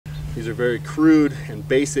These are very crude and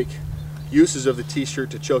basic uses of the t-shirt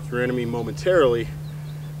to choke your enemy momentarily,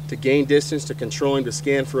 to gain distance, to control him, to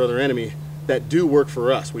scan for other enemy, that do work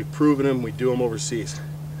for us. We've proven them, we do them overseas.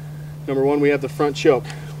 Number one, we have the front choke.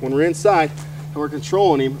 When we're inside and we're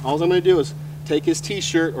controlling him, all I'm going to do is take his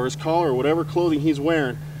t-shirt or his collar or whatever clothing he's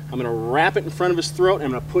wearing, I'm going to wrap it in front of his throat and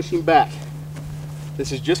I'm going to push him back.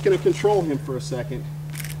 This is just going to control him for a second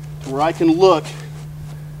to where I can look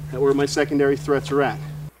at where my secondary threats are at.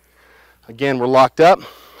 Again, we're locked up.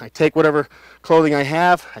 I take whatever clothing I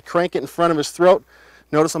have, I crank it in front of his throat.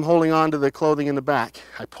 Notice I'm holding on to the clothing in the back.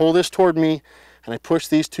 I pull this toward me and I push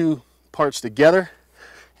these two parts together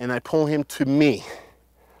and I pull him to me.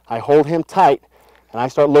 I hold him tight and I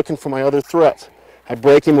start looking for my other threats. I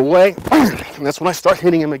break him away and that's when I start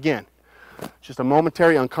hitting him again. Just a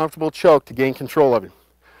momentary uncomfortable choke to gain control of him.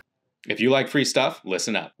 If you like free stuff,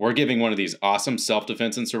 listen up. We're giving one of these awesome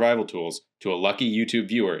self-defense and survival tools to a lucky YouTube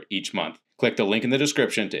viewer each month. Click the link in the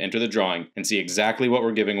description to enter the drawing and see exactly what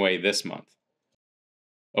we're giving away this month.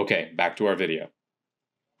 Okay, back to our video.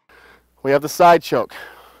 We have the side choke.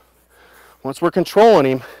 Once we're controlling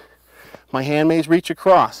him, my hand may reach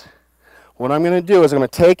across. What I'm going to do is I'm going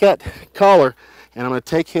to take that collar and I'm going to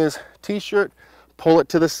take his t-shirt, pull it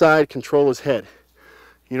to the side, control his head.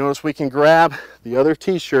 You notice we can grab the other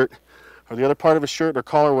t-shirt or the other part of his shirt or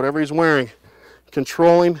collar, whatever he's wearing,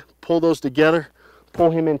 control him, pull those together, pull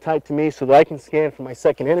him in tight to me so that I can scan for my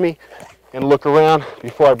second enemy and look around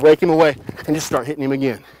before I break him away and just start hitting him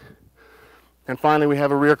again. And finally, we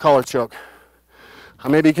have a rear collar choke. I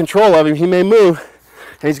may be in control of him, he may move,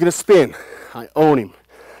 and he's gonna spin. I own him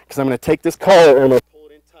because I'm gonna take this collar and I'm gonna pull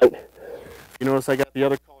it in tight. You notice I got the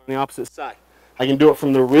other collar on the opposite side. I can do it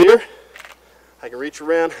from the rear, I can reach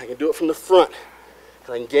around, I can do it from the front,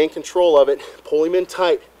 and I can gain control of it, pull him in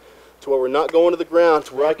tight to where we're not going to the ground,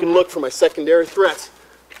 to where I can look for my secondary threats,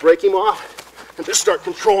 break him off, and just start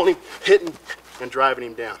controlling him, hitting, and driving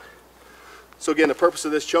him down. So again, the purpose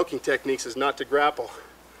of this choking techniques is not to grapple,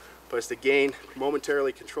 but it's to gain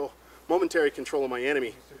momentary control of my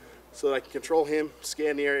enemy so that I can control him,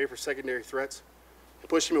 scan the area for secondary threats, and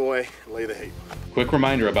push him away and lay the hate. Quick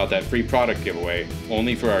reminder about that free product giveaway,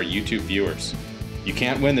 only for our YouTube viewers. You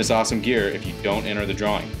can't win this awesome gear if you don't enter the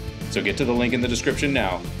drawing. So get to the link in the description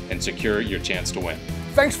now and secure your chance to win.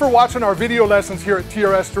 Thanks for watching our video lessons here at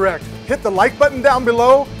TRS Direct. Hit the like button down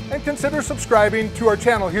below and consider subscribing to our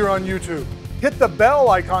channel here on YouTube. Hit the bell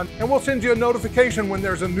icon and we'll send you a notification when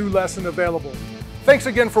there's a new lesson available. Thanks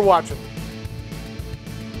again for watching.